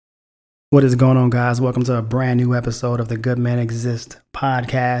What is going on, guys? Welcome to a brand new episode of the Good Men Exist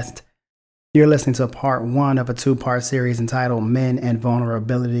podcast. You're listening to part one of a two-part series entitled Men and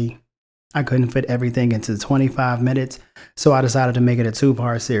Vulnerability. I couldn't fit everything into 25 minutes, so I decided to make it a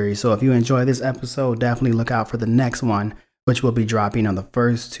two-part series. So if you enjoy this episode, definitely look out for the next one, which will be dropping on the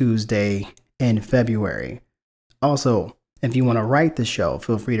first Tuesday in February. Also, if you want to write the show,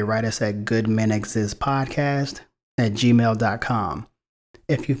 feel free to write us at goodmenexistpodcast@gmail.com.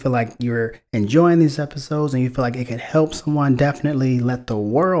 If you feel like you're enjoying these episodes and you feel like it could help someone, definitely let the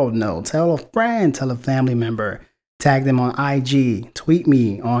world know. Tell a friend, tell a family member, tag them on IG, tweet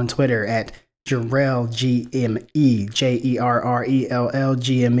me on Twitter at JerrellGME,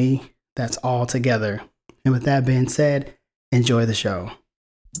 JerrellGME. That's all together. And with that being said, enjoy the show.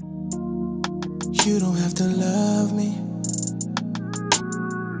 You don't have to love me.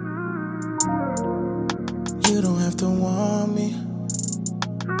 You don't have to want me.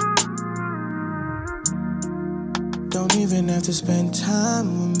 Don't even have to spend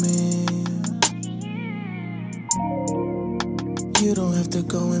time with me. You don't have to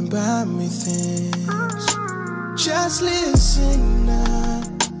go and buy me things. Just listen up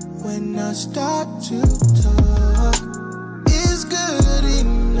when I start to talk. It's good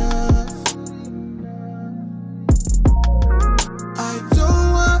enough. I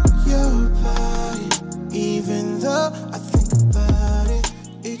don't want your body, even though I think about it.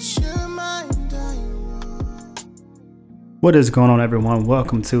 It's your mind I want. What is going on, everyone?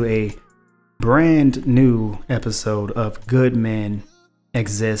 Welcome to a brand new episode of Good Men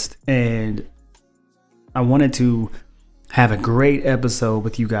Exist. And I wanted to have a great episode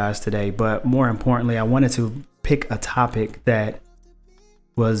with you guys today, but more importantly, I wanted to pick a topic that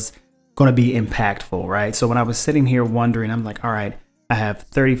was going to be impactful, right? So when I was sitting here wondering, I'm like, all right, I have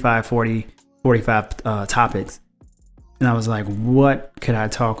 35, 40, 45 topics. And I was like, what could I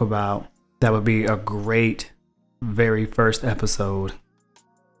talk about that would be a great very first episode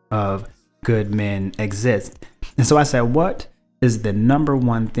of Good Men Exist? And so I said, what is the number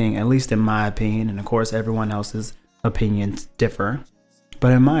one thing, at least in my opinion, and of course everyone else's opinions differ,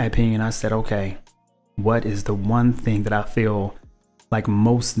 but in my opinion, I said, okay, what is the one thing that I feel like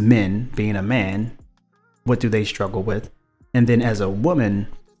most men, being a man, what do they struggle with? And then as a woman,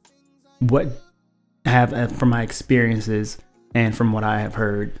 what have, from my experiences and from what I have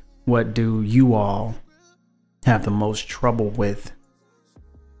heard, what do you all have the most trouble with?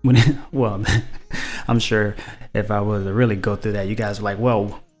 Well, I'm sure if I was to really go through that, you guys are like,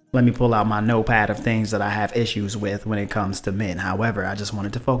 well, let me pull out my notepad of things that I have issues with when it comes to men. However, I just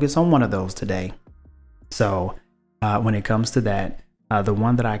wanted to focus on one of those today. So when it comes to that, the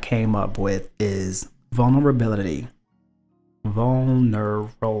one that I came up with is vulnerability.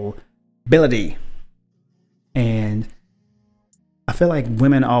 Vulnerability. And I feel like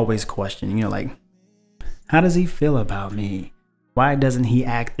women always question, like, how does he feel about me? Why doesn't he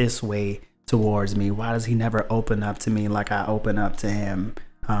act this way towards me? Why does he never open up to me like I open up to him?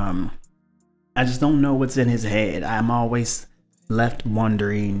 I just don't know what's in his head. I'm always left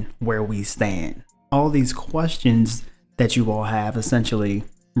wondering where we stand. All these questions that you all have essentially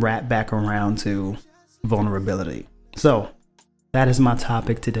wrap back around to vulnerability. So that is my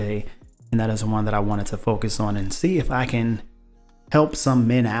topic today. And that is one that I wanted to focus on and see if I can help some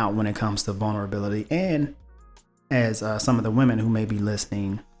men out when it comes to vulnerability. And as some of the women who may be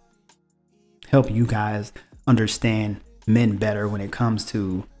listening, help you guys understand men better when it comes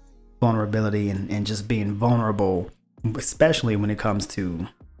to vulnerability and just being vulnerable, especially when it comes to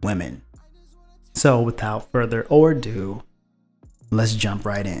women. So without further ado, let's jump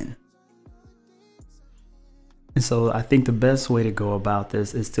right in. And so I think the best way to go about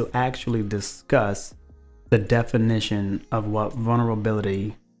this is to actually discuss the definition of what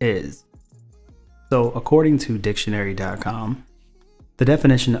vulnerability is. So according to dictionary.com, the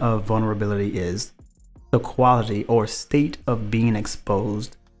definition of vulnerability is the quality or state of being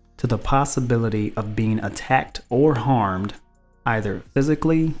exposed to the possibility of being attacked or harmed, either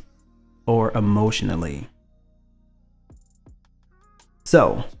physically or emotionally.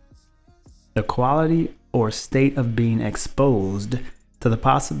 So, the quality or state of being exposed to the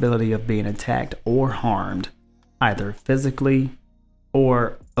possibility of being attacked or harmed, either physically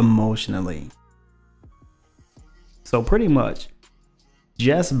or emotionally. So pretty much,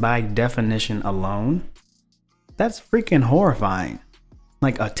 just by definition alone, that's freaking horrifying.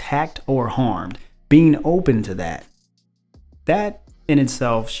 Like attacked or harmed, being open to that. That in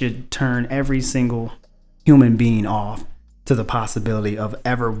itself should turn every single human being off to the possibility of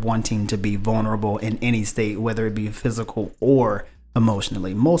ever wanting to be vulnerable in any state, whether it be physical or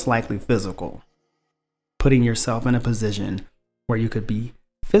emotionally, most likely physical. Putting yourself in a position where you could be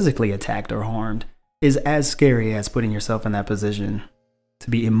physically attacked or harmed is as scary as putting yourself in that position to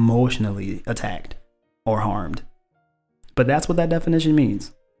be emotionally attacked or harmed. But that's what that definition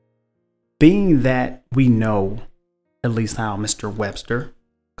means. Being that we know at least how Mr. Webster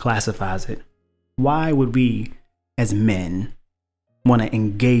classifies it, why would we as men want to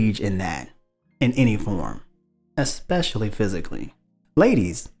engage in that in any form, especially physically?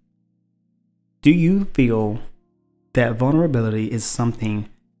 Ladies, do you feel that vulnerability is something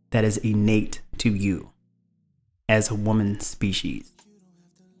that is innate to you as a woman species?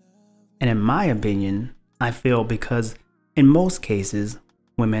 And in my opinion, I feel because in most cases,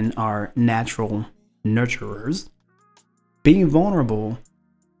 women are natural nurturers, being vulnerable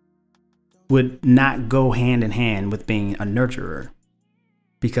would not go hand in hand with being a nurturer.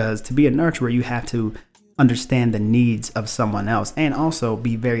 Because to be a nurturer, you have to understand the needs of someone else and also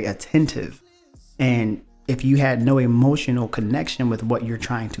be very attentive. And if you had no emotional connection with what you're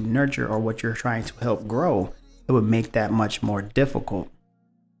trying to nurture or what you're trying to help grow, it would make that much more difficult.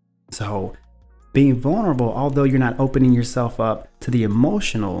 So being vulnerable, although you're not opening yourself up to the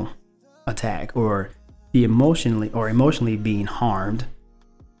emotional attack or the emotionally being harmed,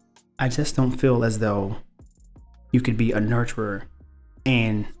 I just don't feel as though you could be a nurturer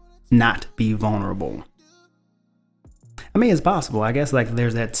and not be vulnerable. I mean, it's possible. I guess like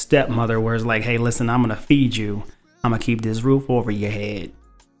there's that stepmother where it's like, hey, listen, I'm going to feed you. I'm going to keep this roof over your head.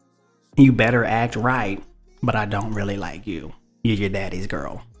 You better act right, but I don't really like you. You're your daddy's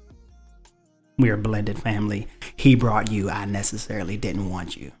girl. We're a blended family. He brought you. I necessarily didn't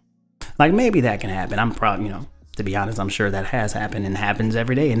want you. Like maybe that can happen. I'm probably, to be honest, I'm sure that has happened and happens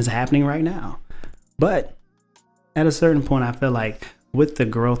every day and it's happening right now. But at a certain point, I feel like with the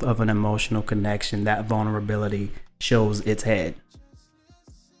growth of an emotional connection, that vulnerability shows its head.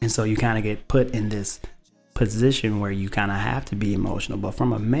 And so you kind of get put in this position where you kind of have to be emotional. But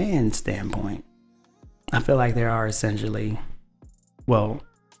from a man's standpoint, I feel like there are essentially,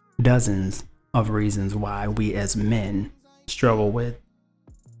 dozens of reasons why we as men struggle with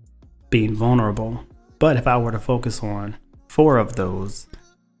being vulnerable. But if I were to focus on 4 of those,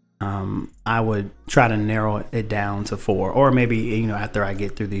 I would try to narrow it down to 4, or maybe, after I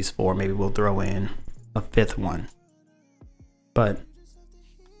get through these 4, maybe we'll throw in a 5th one. But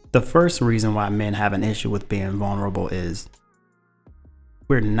the first reason why men have an issue with being vulnerable is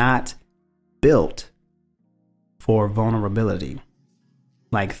we're not built for vulnerability.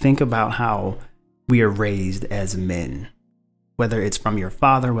 Like, think about how we are raised as men, whether it's from your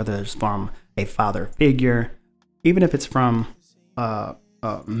father, whether it's from a father figure, even if it's from a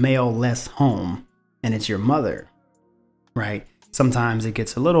male-less home and it's your mother, right? Sometimes it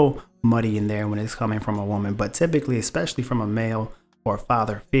gets a little muddy in there when it's coming from a woman, but typically, especially from a male or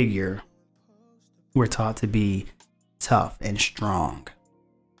father figure, we're taught to be tough and strong.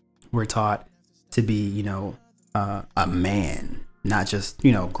 We're taught to be, a man, not just,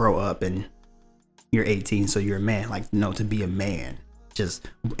 grow up and you're 18, so you're a man. Like, to be a man.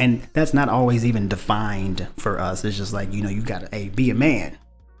 And that's not always even defined for us. It's just like, you gotta be a man.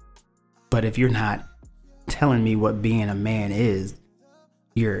 But if you're not telling me what being a man is,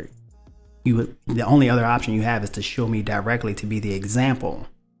 the only other option you have is to show me directly to be the example.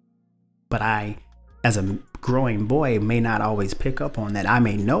 But I, as a growing boy, may not always pick up on that. I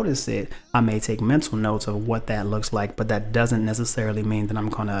may notice it. I may take mental notes of what that looks like, but that doesn't necessarily mean that I'm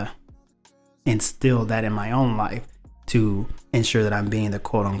gonna instill that in my own life to ensure that I'm being the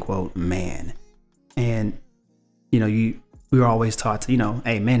quote unquote man. And, we were always taught to,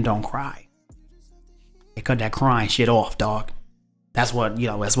 hey, men don't cry. They cut that crying shit off, dog. That's what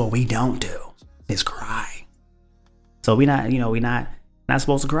we don't do is cry. So we not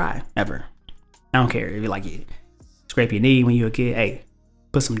supposed to cry ever. I don't care if you scrape your knee when you're a kid. Hey,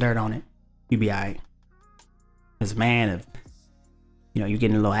 put some dirt on it. You be all right. As a man, if you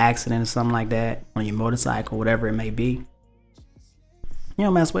get in a little accident or something like that on your motorcycle, whatever it may be, you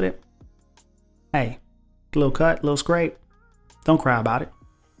don't mess with it. Hey, a little cut, a little scrape. Don't cry about it.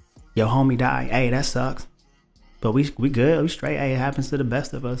 Your homie died. Hey, that sucks. But we good. We straight. Hey, it happens to the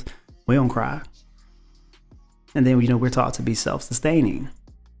best of us. We don't cry. And then, we're taught to be self-sustaining.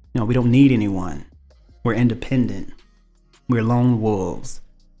 We don't need anyone. We're independent. We're lone wolves.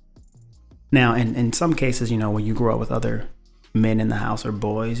 Now, in some cases, when you grow up with other men in the house or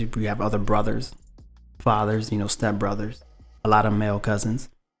boys, you have other brothers, fathers, stepbrothers, a lot of male cousins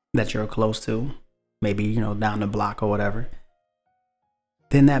that you're close to, maybe, down the block or whatever.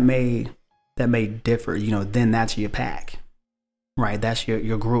 Then that may differ, then that's your pack, right? That's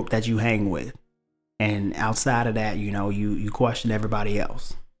your group that you hang with. And outside of that, you question everybody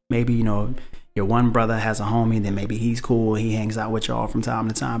else. Maybe, your one brother has a homie, then maybe he's cool, he hangs out with y'all from time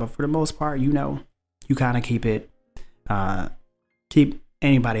to time. But for the most part, you kind of keep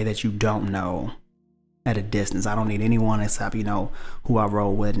anybody that you don't know at a distance. I don't need anyone except, who I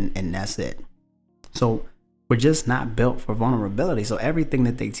roll with, and that's it. So we're just not built for vulnerability. So everything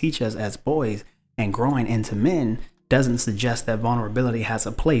that they teach us as boys and growing into men doesn't suggest that vulnerability has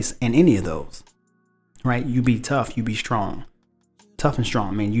a place in any of those, right? You be tough, you be strong. Tough and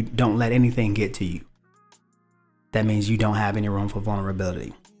strong, man. You don't let anything get to you. That means you don't have any room for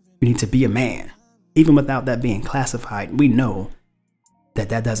vulnerability. You need to be a man. Even without that being classified, we know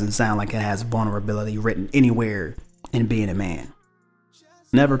that doesn't sound like it has vulnerability written anywhere in being a man.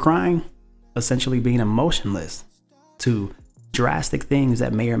 Never crying, essentially being emotionless to drastic things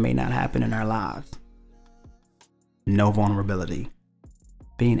that may or may not happen in our lives. No vulnerability.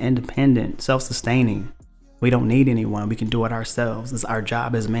 Being independent, self-sustaining. We don't need anyone. We can do it ourselves. It's our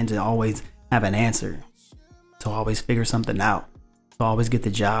job as men to always have an answer, to always figure something out, to always get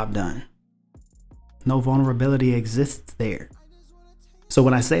the job done. No vulnerability exists there. So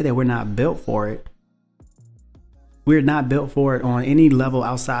when I say that we're not built for it, we're not built for it on any level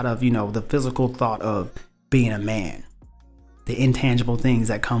outside of, the physical thought of being a man. The intangible things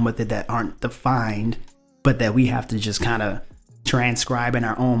that come with it that aren't defined, but that we have to just kind of transcribe in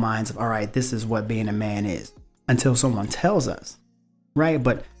our own minds of, all right, this is what being a man is, until someone tells us, right?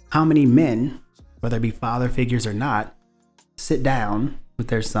 But how many men, whether it be father figures or not, sit down with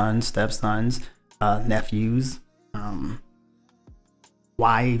their sons, stepsons, nephews,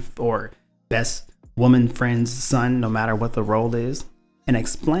 wife, or best woman friend's son, no matter what the role is, and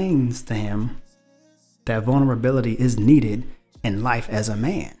explains to him that vulnerability is needed in life as a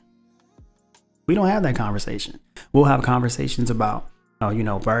man? We don't have that conversation. We'll have conversations about,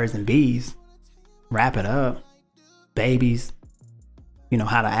 birds and bees, wrap it up, babies,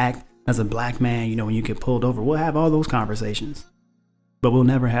 how to act as a black man, when you get pulled over. We'll have all those conversations, but we'll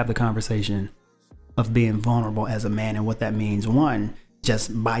never have the conversation of being vulnerable as a man and what that means. One,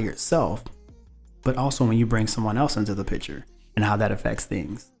 just by yourself, but also when you bring someone else into the picture and how that affects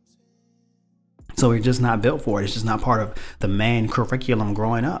things. So we're just not built for it. It's just not part of the man curriculum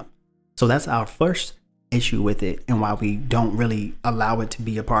growing up. So that's our first issue with it, and why we don't really allow it to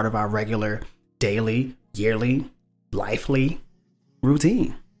be a part of our regular daily, yearly, lifely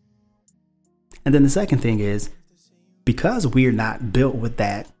routine. And then the second thing is, because we're not built with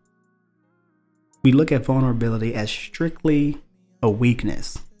that, we look at vulnerability as strictly a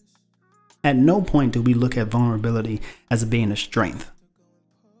weakness. At no point do we look at vulnerability as being a strength.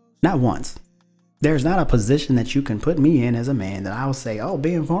 Not once. There's not a position that you can put me in as a man that I'll say, oh,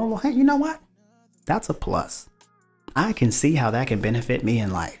 being vulnerable, hey, you know what? That's a plus. I can see how that can benefit me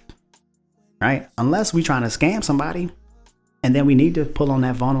in life, right? Unless we're trying to scam somebody and then we need to pull on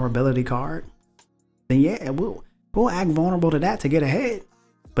that vulnerability card, then yeah, we'll act vulnerable to that to get ahead.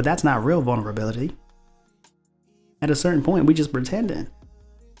 But that's not real vulnerability. At a certain point, we just pretending.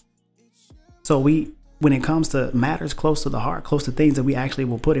 So when it comes to matters close to the heart, close to things that we actually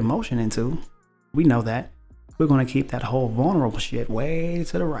will put emotion into, we know that we're going to keep that whole vulnerable shit way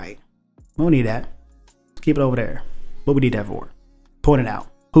to the right. We don't need that. Keep it over there. What we need that for? Point it out.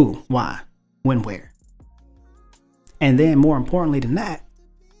 Who, why, when, where. And then more importantly than that,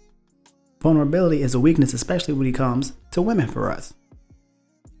 vulnerability is a weakness, especially when it comes to women for us.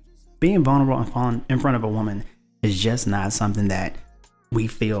 Being vulnerable in front of a woman is just not something that we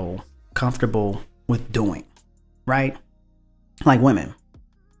feel comfortable with doing, right? Like women.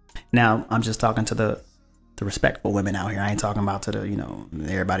 Now, I'm just talking to the respectful women out here. I ain't talking about to the,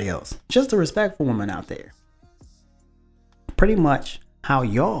 everybody else. Just the respectful women out there. Pretty much how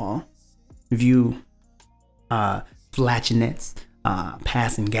y'all view flatulence,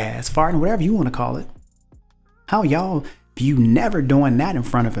 passing gas, farting, whatever you want to call it. How y'all view never doing that in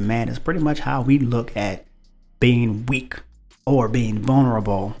front of a man is pretty much how we look at being weak or being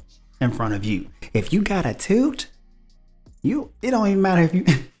vulnerable in front of you. If you got a toot, it don't even matter if you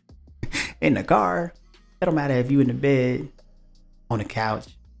in the car. It don't matter if you in the bed, on the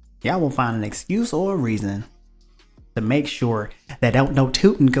couch. Y'all will find an excuse or a reason to make sure that don't no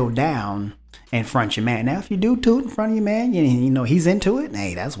tooting go down in front of your man. Now, if you do toot in front of your man, he's into it.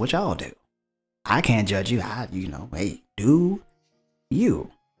 Hey, that's what y'all do. I can't judge you. Hey, do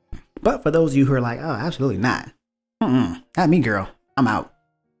you? But for those of you who are like, oh, absolutely not. Not me, girl. I'm out.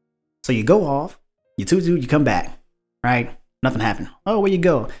 So you go off, you toot, you come back, right? Nothing happened. Oh, where you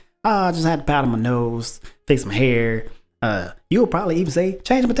go? Oh, I just had to powder my nose, fix my hair. You'll probably even say,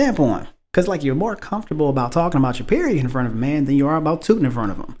 change my tampon. Because you're more comfortable about talking about your period in front of a man than you are about tooting in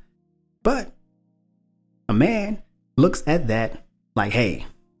front of him. But a man looks at that like, hey,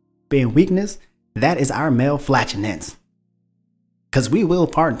 being weakness, that is our male flatulence. Because we will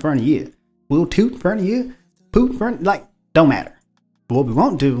fart in front of you. We'll toot in front of you. Poot in front, like, don't matter. But what we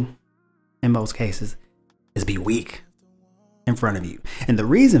won't do, in most cases, is be weak in front of you. And the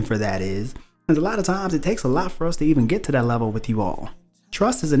reason for that is a lot of times it takes a lot for us to even get to that level with you all.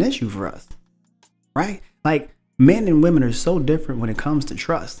 Trust is an issue for us, right? Like, men and women are so different when it comes to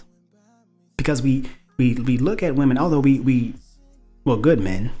trust. Because we look at women, although well, good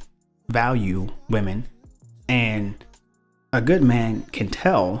men value women, and a good man can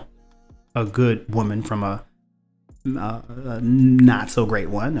tell a good woman from a not so great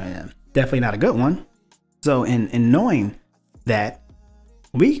one, definitely not a good one. So in knowing that,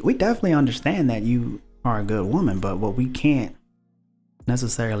 we definitely understand that you are a good woman, but what we can't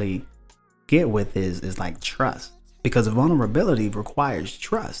necessarily get with is like trust, because vulnerability requires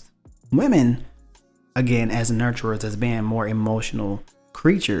trust. Women, again, as nurturers, as being more emotional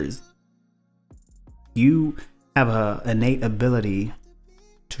creatures, you have a innate ability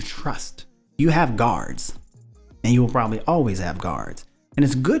to trust. You have guards, and you will probably always have guards, and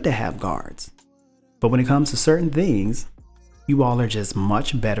it's good to have guards. But when it comes to certain things, you all are just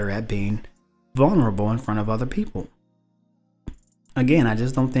much better at being vulnerable in front of other people. Again, I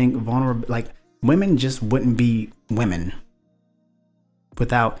just don't think women just wouldn't be women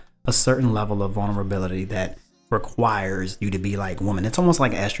without a certain level of vulnerability that requires you to be like woman. It's almost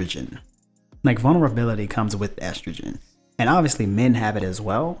like estrogen. Like, vulnerability comes with estrogen. And obviously men have it as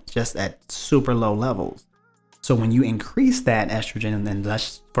well, just at super low levels. So when you increase that estrogen, and then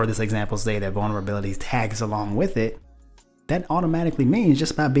let's, for this example, say that vulnerability tags along with it, that automatically means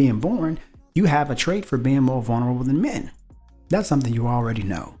just by being born, you have a trait for being more vulnerable than men. That's something you already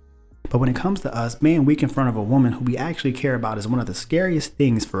know. But when it comes to us, being weak in front of a woman who we actually care about is one of the scariest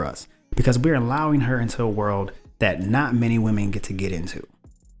things for us, because we're allowing her into a world that not many women get to get into.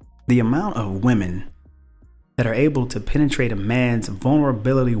 The amount of women that are able to penetrate a man's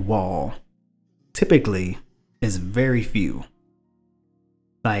vulnerability wall typically is very few.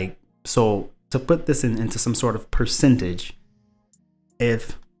 Like, so to put this into some sort of percentage,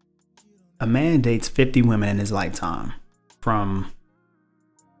 if a man dates 50 women in his lifetime, from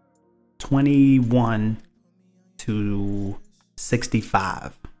 21 to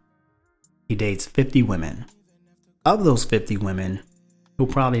 65, he dates 50 women. Of those 50 women, he'll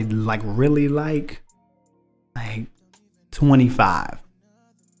probably really like 25.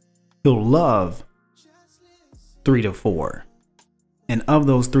 He'll love 3 to 4. And of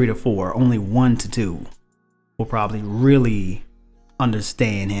those 3 to 4, only 1 to 2 will probably really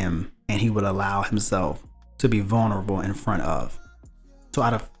understand him, and he would allow himself to be vulnerable in front of. So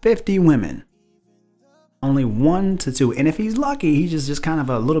out of 50 women, only 1 to 2. And if he's lucky, he's just kind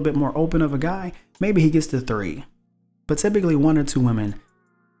of a little bit more open of a guy, maybe he gets to 3. But typically 1 or 2 women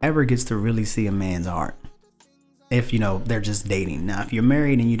ever gets to really see a man's heart. If, they're just dating. Now, if you're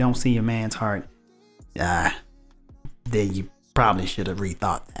married and you don't see your man's heart, then you probably should have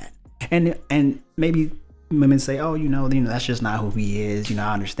rethought that. And maybe women say, oh, that's just not who he is.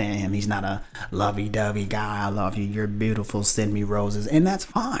 I understand him. He's not a lovey-dovey guy. I love you. You're beautiful. Send me roses. And that's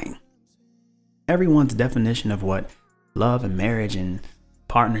fine. Everyone's definition of what love and marriage and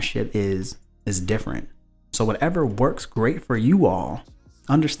partnership is different. So whatever works great for you all,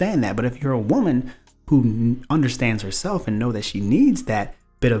 understand that. But if you're a woman who understands herself and know that she needs that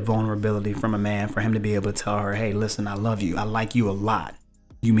bit of vulnerability from a man for him to be able to tell her, hey, listen, I love you. I like you a lot.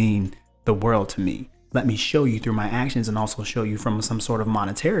 You mean the world to me. Let me show you through my actions, and also show you from some sort of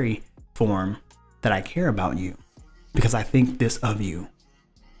monetary form that I care about you because I think this of you.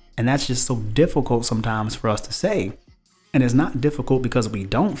 And that's just so difficult sometimes for us to say. And it's not difficult because we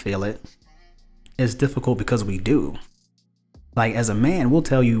don't feel it. It's difficult because we do. Like, as a man, we'll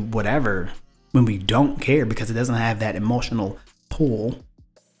tell you whatever when we don't care, because it doesn't have that emotional pull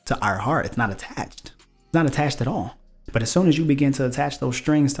to our heart. It's not attached. It's not attached at all. But as soon as you begin to attach those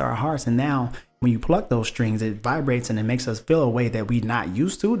strings to our hearts, and now when you pluck those strings, it vibrates and it makes us feel a way that we're not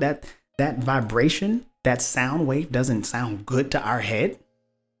used to. That vibration, that sound wave doesn't sound good to our head.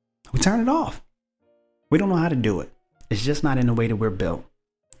 We turn it off. We don't know how to do it. It's just not in the way that we're built,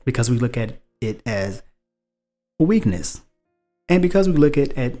 because we look at it as a weakness. And because we look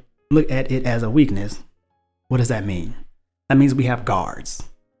at it as a weakness, what does that mean? That means we have guards.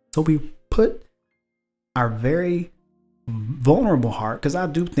 So we put our very vulnerable heart, because I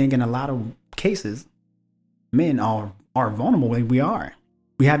do think in a lot of cases, men are vulnerable when we are.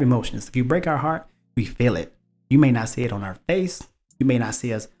 We have emotions. If you break our heart, we feel it. You may not see it on our face. You may not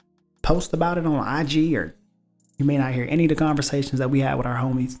see us post about it on IG, or you may not hear any of the conversations that we have with our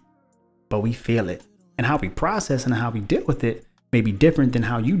homies, but we feel it. And how we process and how we deal with it may be different than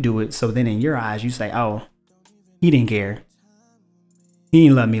how you do it. So then in your eyes, you say, oh, he didn't care. He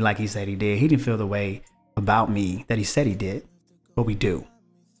didn't love me like he said he did. He didn't feel the way about me that he said he did. But we do.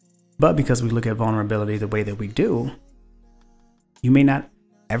 But because we look at vulnerability the way that we do, you may not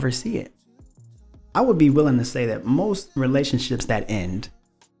ever see it. I would be willing to say that most relationships that end,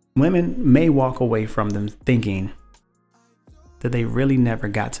 women may walk away from them thinking that they really never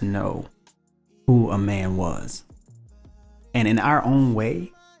got to know who a man was. And in our own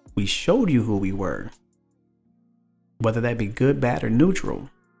way, we showed you who we were, whether that be good, bad, or neutral.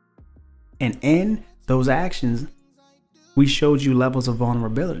 And in those actions, we showed you levels of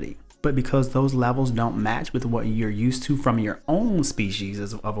vulnerability. But because those levels don't match with what you're used to from your own species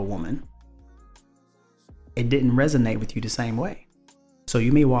of a woman, it didn't resonate with you the same way. So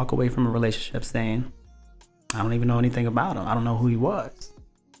you may walk away from a relationship saying, I don't even know anything about him. I don't know who he was.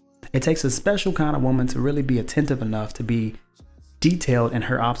 It takes a special kind of woman to really be attentive enough to be detailed in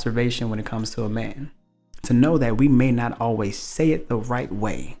her observation when it comes to a man. To know that we may not always say it the right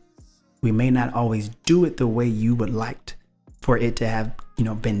way. We may not always do it the way you would like for it to have,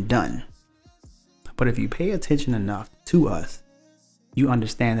 been done. But if you pay attention enough to us, you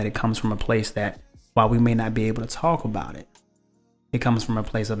understand that it comes from a place that, while we may not be able to talk about it, it comes from a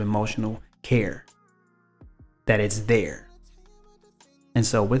place of emotional care, that it's there. And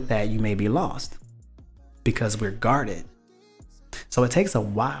so with that, you may be lost because we're guarded. So it takes a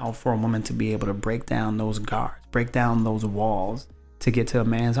while for a woman to be able to break down those guards, break down those walls to get to a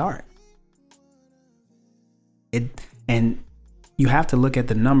man's heart. And you have to look at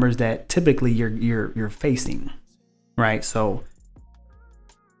the numbers that typically you're facing, right? So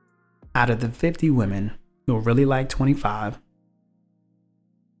out of the 50 women, you'll really like 25.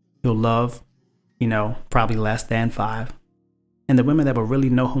 You'll love, probably less than 5. And the women that will really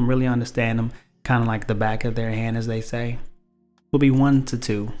know him, really understand him, kind of like the back of their hand, as they say, will be 1 to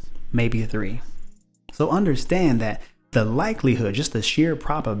 2, maybe 3. So understand that the likelihood, just the sheer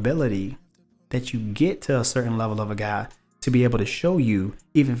probability that you get to a certain level of a guy to be able to show you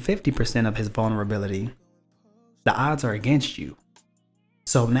even 50% of his vulnerability, the odds are against you.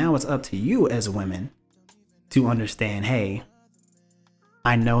 So now it's up to you as women to understand, hey,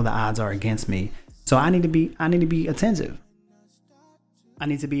 I know the odds are against me. So I need to be attentive. I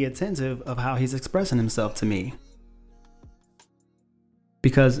need to be attentive of how he's expressing himself to me.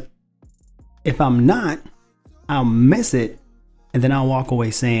 Because if I'm not, I'll miss it. And then I'll walk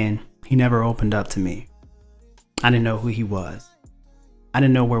away saying, he never opened up to me. I didn't know who he was. I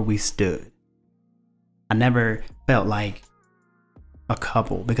didn't know where we stood. I never felt like a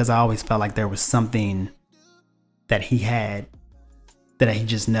couple because I always felt like there was something that he had that he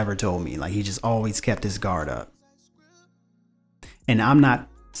just never told me. Like he just always kept his guard up. And I'm not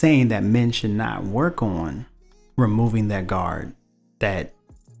saying that men should not work on removing that guard that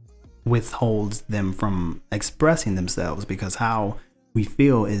withholds them from expressing themselves, because how we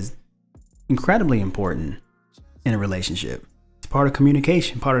feel is incredibly important in a relationship. It's part of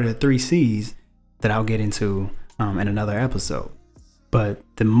communication, part of the 3 C's that I'll get into in another episode. But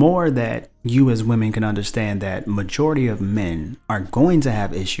the more that you as women can understand that majority of men are going to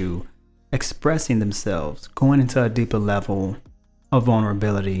have issue expressing themselves, going into a deeper level of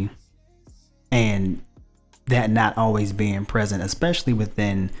vulnerability, and that not always being present, especially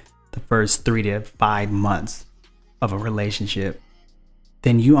within the first 3 to 5 months of a relationship,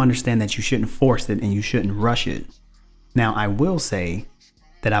 then you understand that you shouldn't force it and you shouldn't rush it. Now, I will say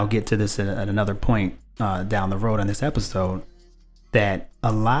that I'll get to this at another point down the road on this episode, that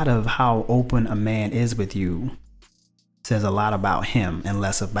a lot of how open a man is with you says a lot about him and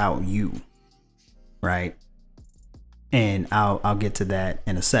less about you, right? And I'll get to that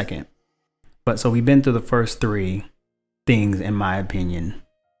in a second. But so we've been through the first 3 things, in my opinion,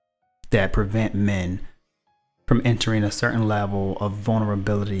 that prevent men from entering a certain level of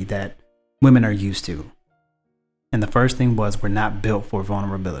vulnerability that women are used to. And the first thing was, we're not built for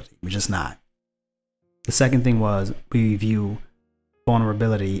vulnerability. We're just not. The second thing was, we view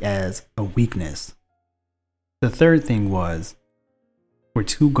vulnerability as a weakness. The third thing was, we're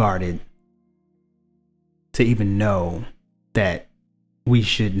too guarded to even know that we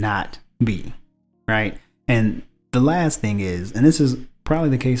should not be, right? And the last thing is, and this is probably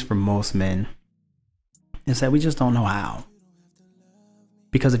the case for most men, is that we just don't know how.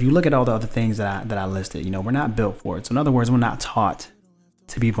 Because if you look at all the other things that I listed, we're not built for it. So in other words, we're not taught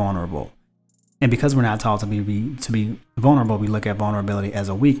to be vulnerable. And because we're not taught to be vulnerable, we look at vulnerability as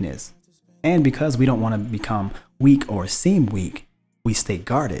a weakness. And because we don't want to become weak or seem weak, we stay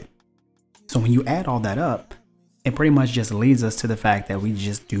guarded. So when you add all that up, it pretty much just leads us to the fact that we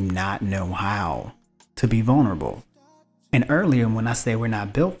just do not know how to be vulnerable. And earlier, when I say we're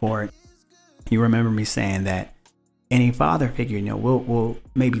not built for it, you remember me saying that any father figure, will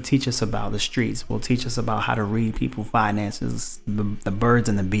maybe teach us about the streets. Will teach us about how to read people, finances, the birds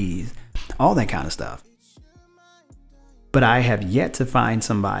and the bees, all that kind of stuff. But I have yet to find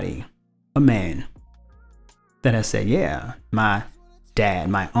somebody, a man, that has said, yeah, my dad,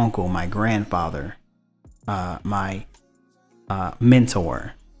 my uncle, my grandfather, my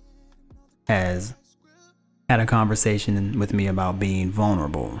mentor has had a conversation with me about being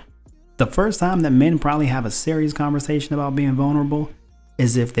vulnerable. The first time that men probably have a serious conversation about being vulnerable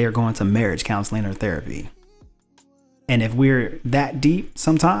is if they're going to marriage counseling or therapy. And if we're that deep,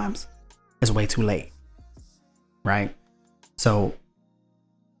 sometimes it's way too late, right? So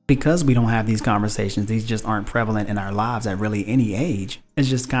because we don't have these conversations, these just aren't prevalent in our lives at really any age. It's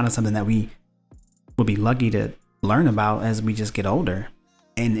just kind of something that we will be lucky to learn about as we just get older.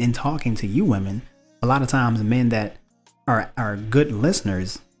 And in talking to you women, a lot of times men that are good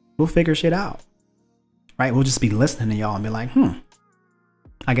listeners, we'll figure shit out, right? We'll just be listening to y'all and be like,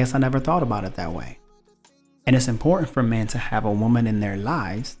 I guess I never thought about it that way. And it's important for men to have a woman in their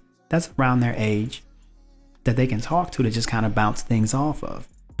lives that's around their age that they can talk to just kind of bounce things off of.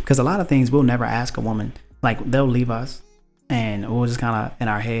 Because a lot of things we'll never ask a woman, like they'll leave us and we'll just kind of in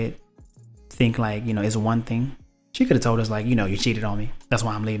our head think like, it's one thing. She could have told us like, you cheated on me. That's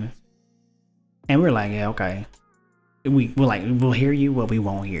why I'm leaving. And we're like, yeah, okay. We'll hear you, but we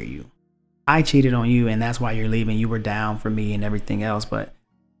won't hear you. I cheated on you and that's why you're leaving. You were down for me and everything else. But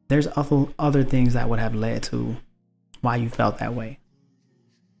there's other things that would have led to why you felt that way.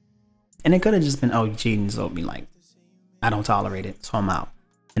 And it could have just been, you cheating. So be like, I don't tolerate it. So I'm out.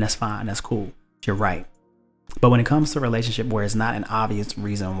 And that's fine. That's cool. You're right. But when it comes to a relationship where it's not an obvious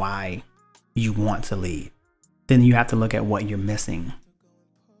reason why you want to leave, then you have to look at what you're missing.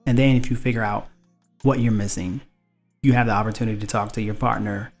 And then if you figure out what you're missing, you have the opportunity to talk to your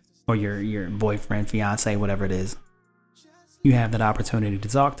partner or your boyfriend, fiance, whatever it is. You have that opportunity to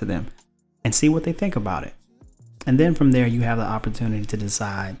talk to them and see what they think about it. And then from there, you have the opportunity to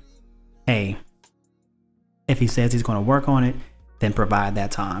decide, hey, if he says he's going to work on it, then provide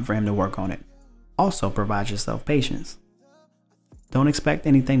that time for him to work on it. Also provide yourself patience. Don't expect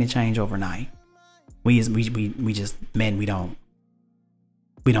anything to change overnight. We just men, we don't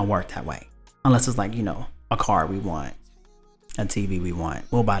work that way. Unless it's like, a car we want, a TV we want.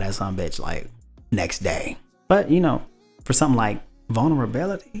 We'll buy that son bitch like next day. But for something like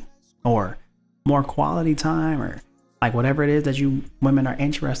vulnerability or more quality time or like whatever it is that you women are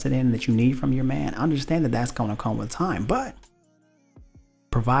interested in that you need from your man, understand that that's going to come with time. But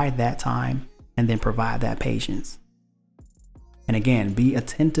provide that time and then provide that patience. And again, be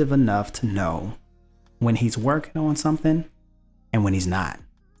attentive enough to know when he's working on something and when he's not.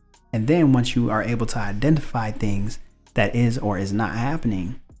 And then once you are able to identify things that is or is not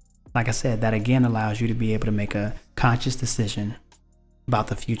happening, like I said, that again allows you to be able to make a conscious decision about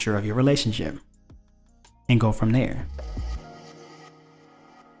the future of your relationship and go from there.